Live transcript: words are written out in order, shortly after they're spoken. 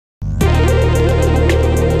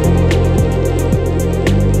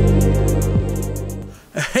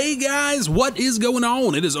guys, what is going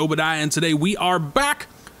on? It is Obediah, and today we are back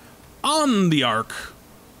on the Ark,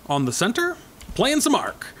 on the center, playing some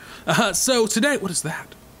Ark. So today, what is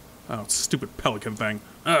that? Oh, it's a stupid pelican thing.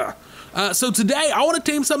 So today, I want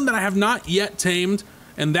to tame something that I have not yet tamed,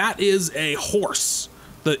 and that is a horse.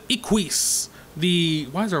 The Equus.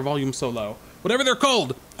 Why is our volume so low? Whatever they're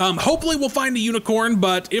called. Hopefully we'll find a unicorn,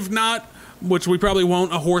 but if not, which we probably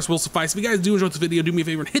won't, a horse will suffice. If you guys do enjoy this video, do me a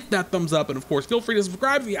favor and hit that thumbs up, and of course, feel free to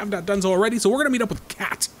subscribe if you have not done so already. So we're gonna meet up with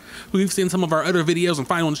Kat, who we've seen some of our other videos and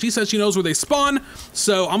find one. She says she knows where they spawn,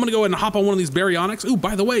 so I'm gonna go ahead and hop on one of these baryonyx. Ooh,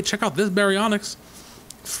 by the way, check out this baryonyx.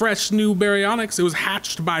 Fresh new baryonyx. It was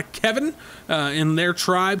hatched by Kevin in their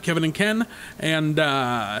tribe, Kevin and Ken, and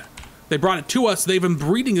they brought it to us. They've been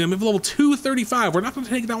breeding them. We have level 235. We're not going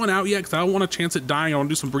to take that one out yet because I don't want a chance at dying. I want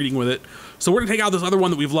to do some breeding with it. So we're going to take out this other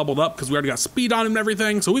one that we've leveled up because we already got speed on him and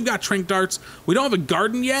everything. So we've got Trank Darts. We don't have a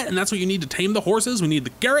garden yet, and that's what you need to tame the horses. We need the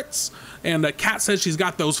carrots. And Kat says she's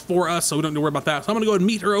got those for us, so we don't need to worry about that. So I'm going to go ahead and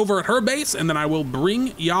meet her over at her base, and then I will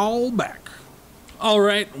bring y'all back. All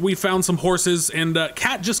right, we found some horses, and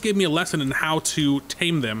Kat just gave me a lesson in how to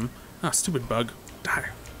tame them. Ah, stupid bug. Die.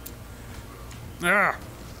 Ah.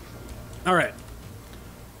 All right,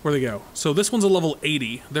 where'd they go? So this one's a level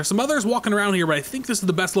 80. There's some others walking around here, but I think this is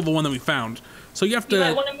the best level one that we found. So you have to... You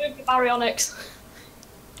might want to move the baryonyx.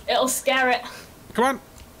 It'll scare it. Come on.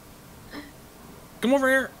 Come over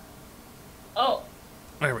here. Oh.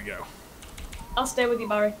 There we go. I'll stay with you,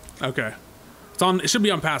 Barry. Okay. It's on. It should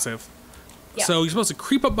be on passive. Yeah. So you're supposed to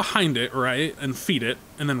creep up behind it, right, and feed it,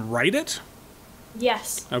 and then ride it?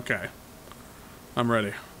 Yes. Okay. I'm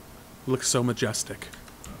ready. Looks so majestic.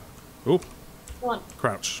 Ooh. Come on.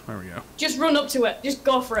 Crouch. There we go. Just run up to it. Just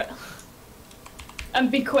go for it. And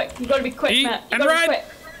be quick. You gotta be quick, Eat mate. You and gotta ride. be quick.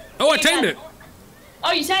 Oh, I tamed it.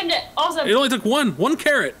 Oh, you tamed it. Awesome. It only took one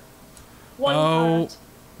carrot. One carrot.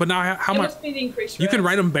 But now how it much? Must be the increased You can rate.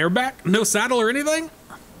 ride him bareback? No saddle or anything?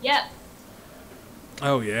 Yep.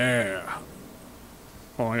 Oh, yeah.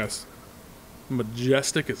 Oh, I guess.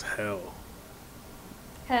 Majestic as hell.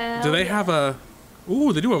 Hell Do they yeah. have a...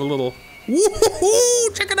 Ooh, they do have a little...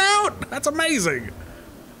 Woohoo! Check it out! That's amazing!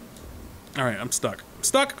 Alright, I'm stuck. I'm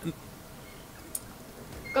stuck!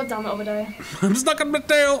 God damn it, Obediah. I'm stuck on my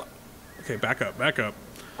tail! Okay, back up, back up.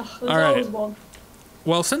 Oh, there's All right. always one.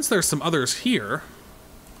 Well, since there's some others here...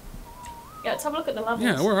 Yeah, let's have a look at the levels.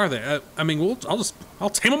 Yeah, where are they? I mean, I'll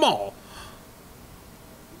tame them all!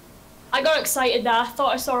 I got excited there. I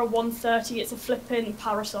thought I saw a 130. It's a flipping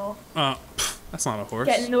parasol. That's not a horse.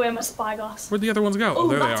 Getting in the way of my spyglass. Where'd the other ones go? Oh,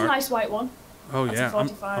 there that's they a are. nice white one. Oh, That's a yeah,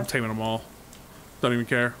 45. I'm taming them all. Don't even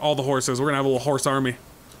care. All the horses. We're gonna have a little horse army.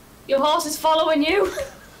 Your horse is following you.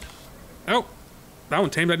 Oh, that one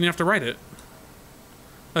tamed. I didn't have to ride it.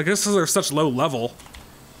 I guess they're such low level.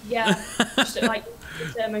 Yeah, just like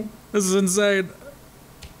determined. This is insane.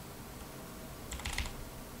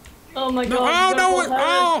 Oh my No, god. oh, no!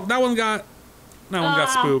 Oh, that one got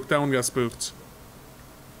spooked. That one got spooked.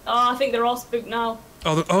 Oh, I think they're all spooked now.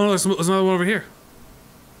 Oh, no, there's another one over here.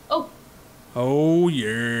 Oh, Oh,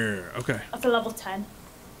 yeah. Okay. that's a level 10.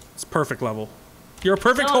 It's perfect level. You're a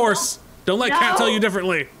perfect No, horse. Don't let Kat tell you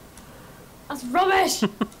differently. That's rubbish.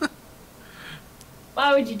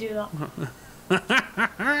 Why would you do that?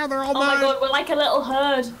 They're all Oh my mine. god, we're like a little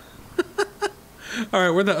herd. All right,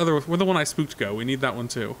 where'd the one I spooked go? We need that one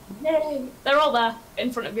too. Yay. They're all there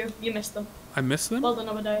in front of you. You missed them. I missed them? Well done,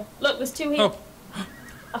 Obediah. Look, there's two here. Oh,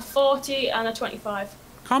 A 40 and a 25.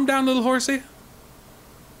 calm down, little horsey.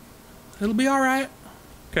 It'll be all right.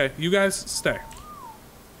 Okay, you guys stay.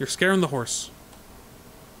 You're scaring the horse.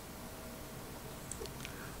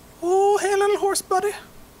 Oh, hey, little horse buddy.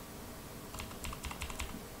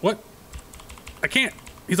 What? I can't.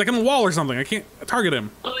 He's like in the wall or something. I can't target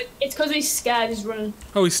him. Oh, it's because he's scared. He's running.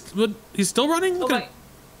 Oh, he's still running? Oh, wait.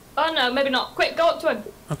 Oh no, maybe not. Quick, go up to him.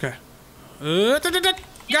 Okay.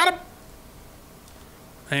 Got him.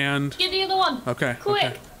 And Get the other one. okay.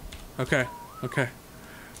 Quick. Okay. Okay.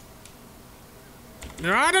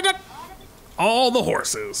 All the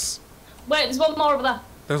horses. Wait, there's one more over there.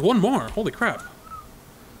 There's one more. Holy crap.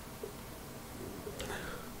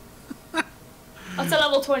 That's a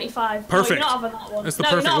level 25. Perfect. No, you're not having that one. It's the No,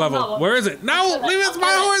 you're perfect not having that level. one. Where is it? No, leave it. It's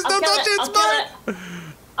my horse. Don't touch it. It's mine.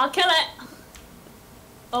 I'll kill it.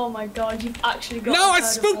 Oh my god, you've actually got. No, a I herd of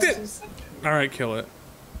spooked it. horses. All right, kill it.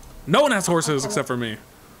 No one has horses except for me.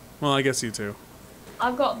 Well, I guess you two.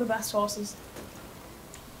 I've got the best horses.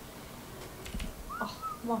 Oh,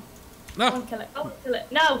 come on. I No, want to kill it. I want to kill it.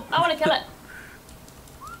 No, I want to kill it.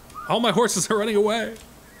 all my horses are running away.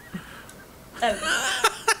 There we go.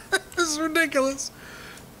 This is ridiculous.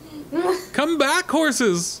 Come back,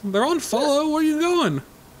 horses. They're on follow. Where are you going?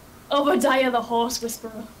 Obadiah the Horse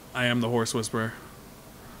Whisperer. I am the Horse Whisperer.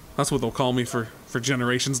 That's what they'll call me for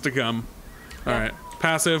generations to come. All right,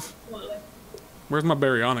 passive. Where's my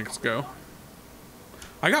Baryonyx go?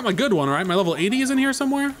 I got my good one, right? My level 80 is in here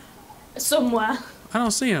somewhere? Somewhere. I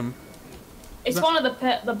don't see him. It's one of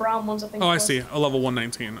the brown ones, I think. Oh, I see. A level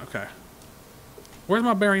 119. Okay. Where's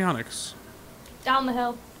my Baryonyx? Down the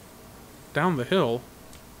hill. Down the hill?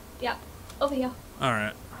 Yeah. Over here. All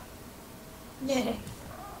right. Yeah.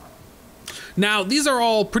 Now, these are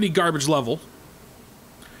all pretty garbage level.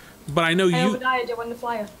 But I know Hey, you... Obadiah, do you want the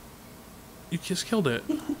flyer? You just killed it.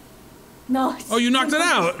 No. Oh, you knocked it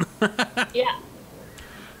out! Yeah.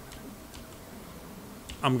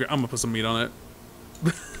 I'm gonna put some meat on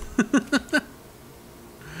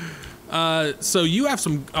it. So you have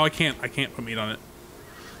some... Oh, I can't put meat on it.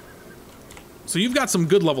 So you've got some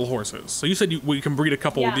good level horses. So you said we can breed a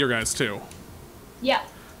couple with your guys too. Yeah.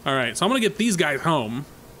 All right, so I'm gonna get these guys home,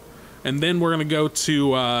 and then we're gonna go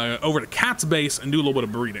to over to Cat's base and do a little bit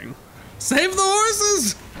of breeding. Save the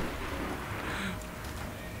horses!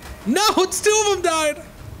 No, it's 2 of them died.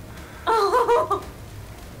 Oh.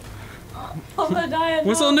 Obadiah.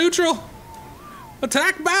 Whistle neutral.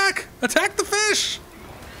 Attack back. Attack the fish.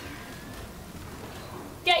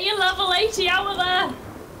 Get your level 80 out of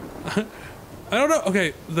there. I don't know.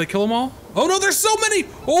 Okay, did they kill them all? Oh no, there's so many!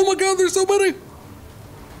 Oh my god, there's so many!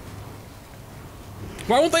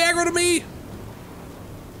 Why won't they aggro to me?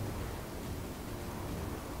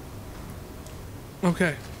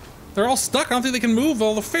 Okay. They're all stuck. I don't think they can move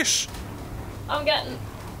all the fish. I'm getting... Okay.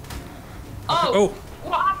 Oh.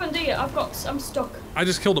 What happened here? I'm stuck. I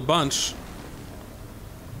just killed a bunch.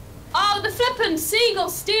 Oh, the flippin'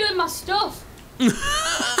 seagull's stealing my stuff.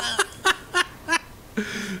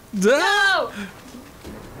 No!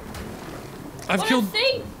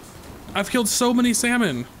 I've killed so many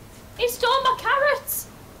salmon. He stole my carrots.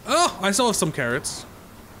 Oh, I still have some carrots.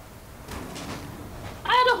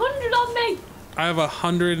 I had 100 on me. I have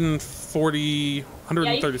 140,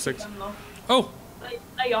 136. Yeah, oh.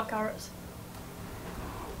 They're your carrots.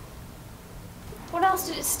 What else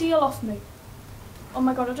did it steal off me? Oh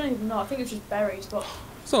my god, I don't even know. I think it was just berries, but...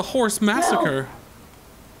 It's a horse massacre.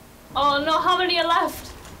 No. Oh no, how many are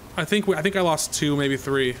left? I think I lost 2, maybe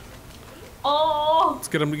 3. Oh. Let's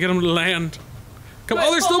get them to land. Come Wait,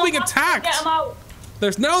 oh, they're still being passive, attacked.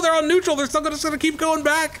 get them out. They're on neutral. They're still gonna keep going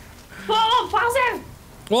back. Oh, passive.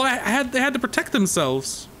 Well, they had to protect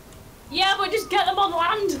themselves. Yeah, but just get them on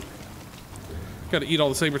land. Gotta eat all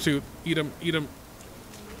the saber tooth. Eat them. Eat them.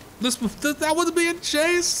 That one's being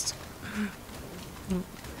chased.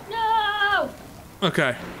 No.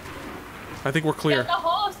 Okay. I think we're clear. Get the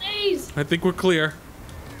horses. I think we're clear.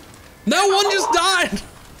 No, one just died.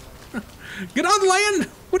 Get on land.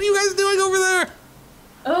 What are you guys doing over there?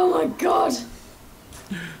 Oh my god.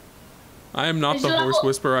 I am not the horse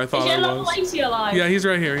whisperer I thought I was. Is your alive? Yeah, he's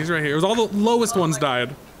right here. He's right here. It was all the lowest ones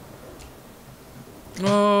died.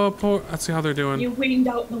 Oh, poor. Let's see how they're doing. You weaned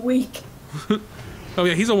out the weak. Oh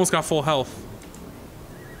yeah, he's almost got full health.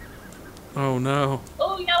 Oh no.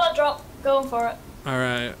 Oh, yellow drop. Going for it. All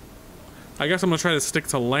right. I guess I'm gonna try to stick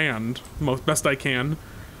to land best I can.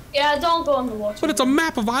 Yeah, don't go on the water. But it's a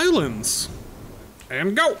map of islands.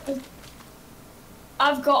 And go.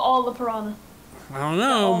 I've got all the piranha. I don't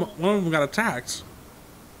know. One of them got attacked.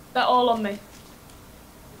 They're all on me.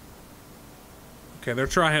 Okay, they're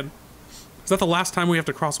trying. Is that the last time we have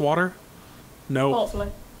to cross water? No.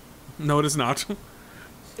 Hopefully. No, it is not.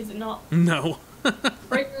 Is it not? No.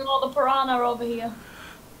 Bring all the piranha over here.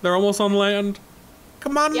 They're almost on land.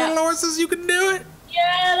 Come on, little horses, you can do it.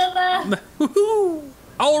 Yeah, they're there. Woohoo!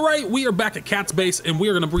 All right, we are back at Cat's base, and we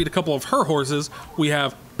are going to breed a couple of her horses. We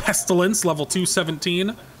have Pestilence, level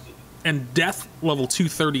 217, and Death, level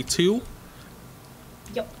 232.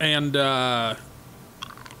 Yep. And, are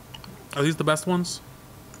these the best ones?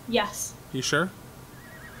 Yes. You sure?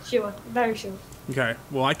 Sure. Very sure. Okay,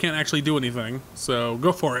 well, I can't actually do anything, so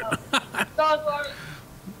go for it. Go for it.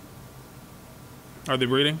 Are they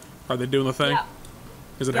breeding? Are they doing the thing? Yeah.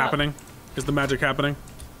 Is it happening? Is the magic happening?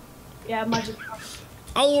 Yeah, magic.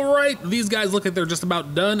 All right, these guys look like they're just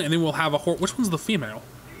about done, and then we'll have a horse. Which one's the female?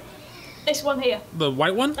 This one here. The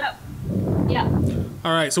white one? Yep. Yeah.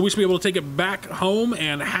 All right, so we should be able to take it back home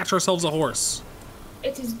and hatch ourselves a horse.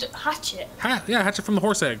 It is hatchet. Yeah, hatch it from the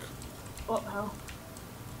horse egg. What the hell?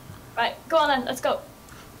 Right, go on then. Let's go.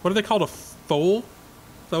 What are they called? A foal? Is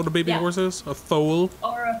that what a baby horse is? A foal?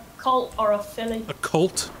 Or a colt or a filly. A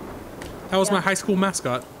colt? That was my high school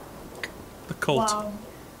mascot. The colt. Wow.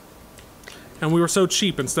 And we were so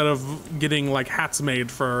cheap, instead of getting like hats made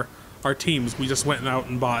for our teams, we just went out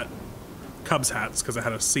and bought Cubs hats because it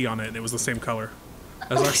had a C on it and it was the same color.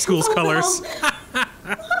 as our school's colors.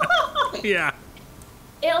 Yeah.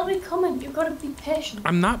 It'll be coming. You've got to be patient.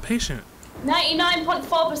 I'm not patient.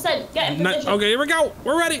 99.4%. Get in position. Okay, here we go.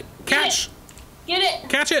 We're ready. Catch. Get it.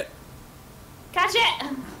 Catch it. Catch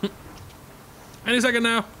it. Any second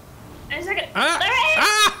now. Any second. There it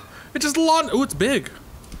is. It just launched. Oh, it's big.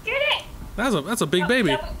 Get it. That's a big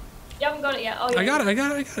baby. You haven't got it yet. Oh, yeah. I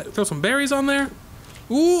got it. Throw some berries on there.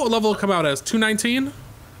 Ooh, a level will come out as 219.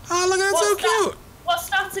 Oh, look at that, so cute. What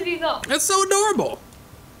stats have you got? It's so adorable.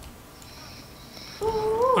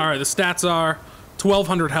 Ooh. All right, the stats are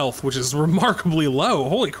 1,200 health, which is remarkably low.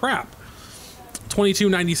 Holy crap.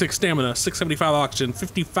 2296 stamina, 675 oxygen,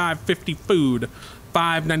 5550 food,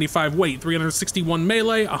 595 weight, 361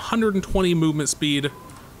 melee, 120 movement speed,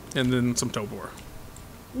 and then some topor.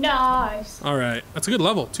 Nice. All right, that's a good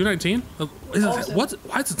level. 219. Awesome.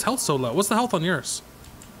 Why is its health so low? What's the health on yours?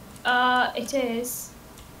 It is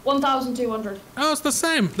 1,200. Oh, it's the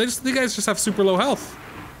same. You guys just have super low health.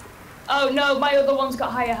 Oh no, my other one's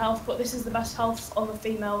got higher health, but this is the best health on the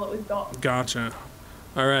female that we've got. Gotcha.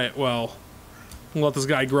 All right, well, we'll let this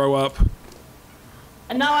guy grow up.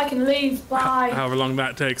 And now I can leave. Bye. However long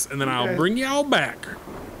that takes, and then I'll bring y'all back.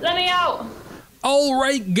 Let me out. All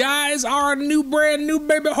right, guys, our brand new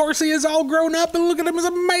baby horsey is all grown up, and look at him, he's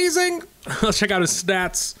amazing. Let's check out his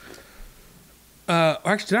stats.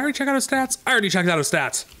 Actually, did I already check out his stats? I already checked out his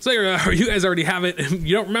stats. So you guys already have it. If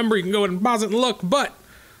you don't remember, you can go ahead and pause it and look, but,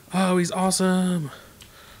 oh, he's awesome.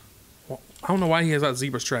 Well, I don't know why he has that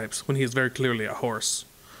zebra stripes when he is very clearly a horse.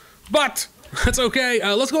 But, that's okay.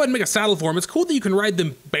 Let's go ahead and make a saddle for him. It's cool that you can ride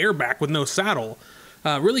them bareback with no saddle.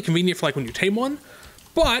 Really convenient for like when you tame one.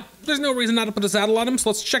 But there's no reason not to put a saddle on him, so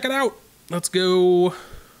let's check it out. Let's go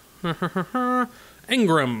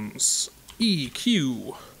Engram's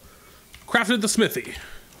EQ. Crafted at the smithy.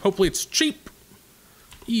 Hopefully it's cheap.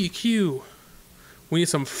 EQ. We need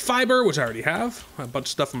some fiber, which I already have. A bunch of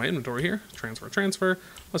stuff in my inventory here. Transfer.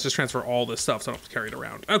 Let's just transfer all this stuff so I don't have to carry it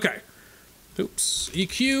around. Okay. Oops.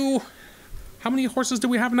 EQ. How many horses do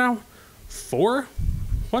we have now? 4?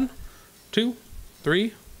 1, 2,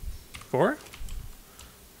 3, 4.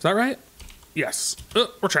 Is that right? Yes.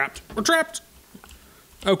 We're trapped. We're trapped.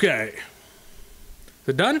 Okay. Is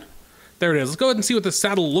it done? There it is. Let's go ahead and see what the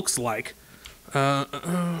saddle looks like.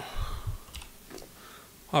 Obviously,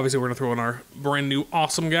 we're gonna throw in our brand new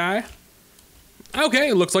awesome guy. Okay,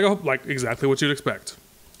 it looks like exactly what you'd expect.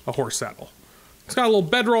 A horse saddle. It's got a little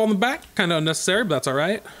bedroll on the back. Kind of unnecessary, but that's all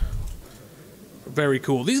right. Very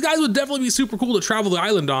cool. These guys would definitely be super cool to travel the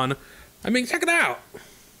island on. I mean, check it out.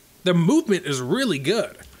 The movement is really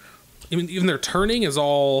good. Even their turning is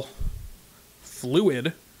all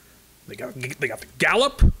fluid. They got the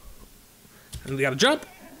gallop, and they got a jump.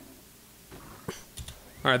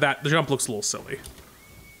 All right, the jump looks a little silly.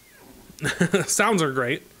 Sounds are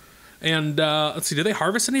great. And let's see, do they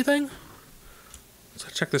harvest anything?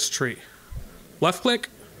 Let's check this tree. Left click.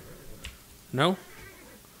 No.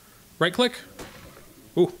 Right click.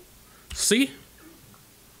 Ooh. C.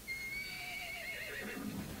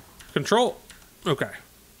 Control. Okay.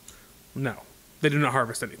 No, they do not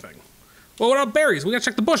harvest anything. Well, what about berries? We gotta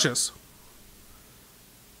check the bushes.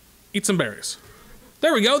 Eat some berries.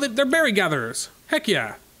 There we go. They're berry gatherers. Heck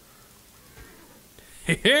yeah.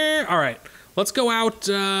 All right, let's go out.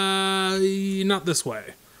 Not this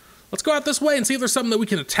way. Let's go out this way and see if there's something that we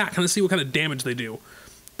can attack. Kind of see what kind of damage they do.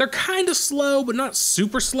 They're kind of slow, but not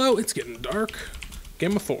super slow. It's getting dark.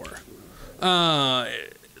 Game of 4.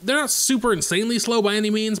 They're not super insanely slow by any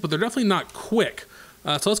means, but they're definitely not quick.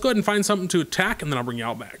 So let's go ahead and find something to attack, and then I'll bring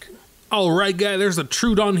y'all back. All right, guys, there's a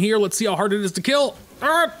Troodon here. Let's see how hard it is to kill.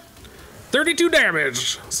 32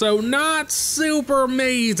 damage. So not super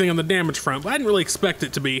amazing on the damage front, but I didn't really expect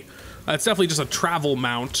it to be. It's definitely just a travel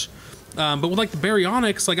mount. But with like the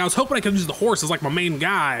Baryonyx, like I was hoping I could use the horse as like my main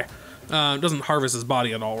guy. It doesn't harvest his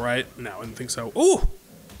body at all, right? No, I didn't think so.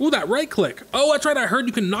 Ooh, that right click. Oh, that's right. I heard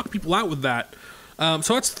you can knock people out with that.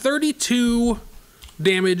 So that's 32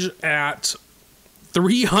 damage at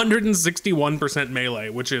 361% melee,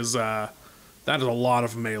 which is, that is a lot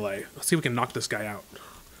of melee. Let's see if we can knock this guy out.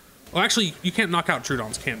 Well, actually, you can't knock out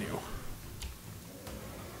Troodons, can you?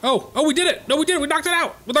 Oh, we did it. No, we did it. We knocked it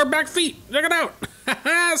out with our back feet. Check it out.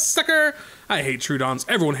 Sucker. I hate Troodons.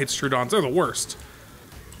 Everyone hates Troodons. They're the worst.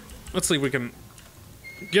 Let's see if we can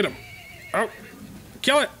get him. Oh,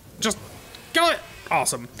 kill it. Just kill it.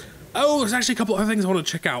 Awesome. Oh, there's actually a couple other things I want to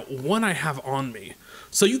check out. One I have on me.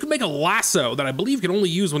 So you can make a lasso that I believe you can only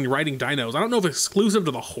use when you're riding dinos. I don't know if it's exclusive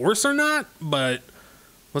to the horse or not, but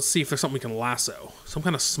let's see if there's something we can lasso. Some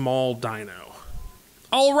kind of small dino.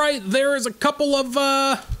 All right, there is a couple of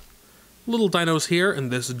little dinos here,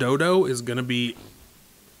 and this dodo is going to be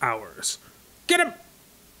hours. Get him!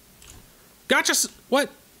 Gotcha! What?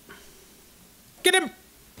 Get him!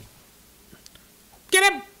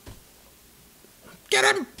 Get him!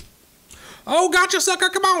 Get him! Oh, gotcha, sucker!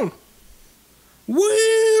 Come on!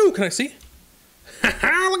 Woo! Can I see? Look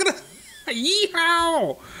at that!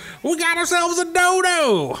 Yeehaw! We got ourselves a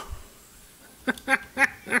dodo!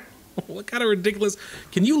 What kind of ridiculous...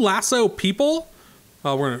 Can you lasso people?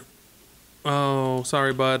 Oh, we're gonna... Oh,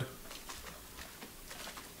 sorry, bud.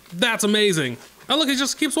 That's amazing. Oh, look, he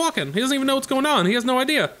just keeps walking. He doesn't even know what's going on. He has no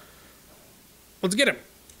idea. Let's get him.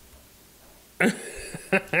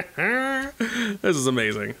 This is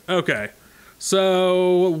amazing. Okay.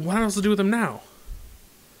 So, what else to do with him now?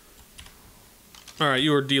 Alright,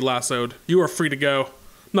 you are de-lassoed. You are free to go.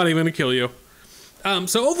 I'm not even gonna kill you.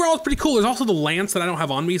 So overall, it's pretty cool. There's also the lance that I don't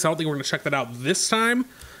have on me, so I don't think we're gonna check that out this time.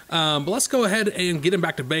 But let's go ahead and get him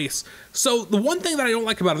back to base. So the one thing that I don't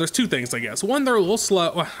like about it, there's two things, I guess. One, they're a little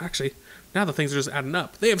slow. Well, actually, now the things are just adding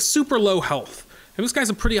up. They have super low health. And this guy's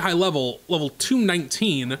a pretty high level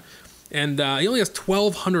 219, and he only has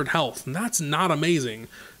 1,200 health, and that's not amazing,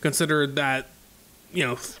 considered that, you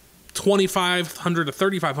know, 2,500 to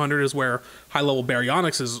 3,500 is where high-level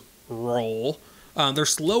baryonyxes roll. They're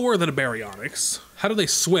slower than a baryonyx. How do they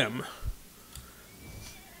swim?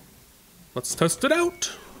 Let's test it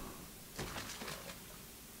out.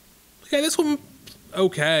 Okay, this one,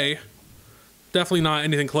 okay. Definitely not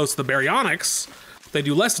anything close to the baryonyx. They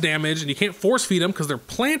do less damage, and you can't force feed them because they're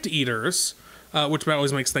plant eaters, which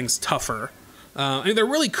always makes things tougher. I mean, they're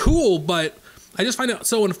really cool, but I just find it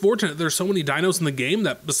so unfortunate there's so many dinos in the game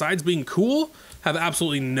that, besides being cool, have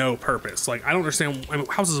absolutely no purpose. Like, I don't understand. I mean,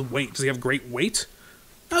 how's his weight? Does he have great weight?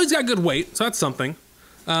 Oh, he's got good weight, so that's something.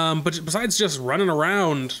 But besides just running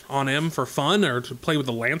around on him for fun or to play with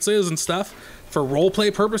the lances and stuff, for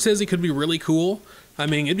roleplay purposes, he could be really cool. I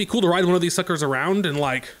mean, it'd be cool to ride one of these suckers around and,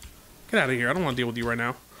 like, get out of here. I don't want to deal with you right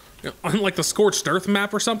now. You know, on, like, the Scorched Earth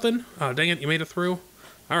map or something. Oh, dang it, you made it through.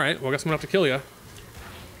 All right, well, I guess I'm gonna have to kill you.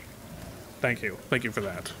 Thank you. Thank you for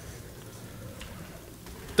that.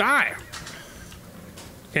 Die!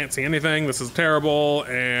 Can't see anything. This is terrible.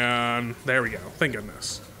 And there we go. Thank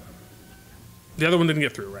goodness. The other one didn't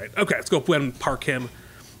get through, right? Okay, let's go ahead and park him.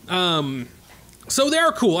 So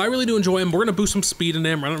they're cool. I really do enjoy them. We're going to boost some speed in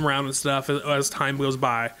them, running around and stuff as time goes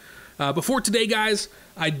by. But for today, guys,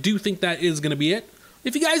 I do think that is going to be it.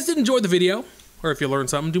 If you guys did enjoy the video, or if you learned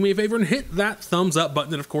something, do me a favor and hit that thumbs up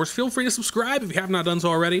button. And, of course, feel free to subscribe if you have not done so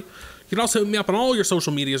already. You can also hit me up on all your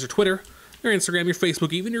social medias, your Twitter, your Instagram, your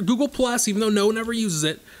Facebook, even your Google+, even though no one ever uses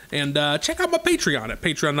it. And check out my Patreon at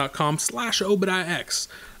patreon.com/ObediahX.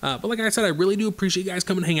 But like I said, I really do appreciate you guys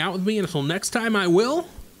coming and hang out with me. And until next time, I will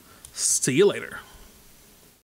see you later.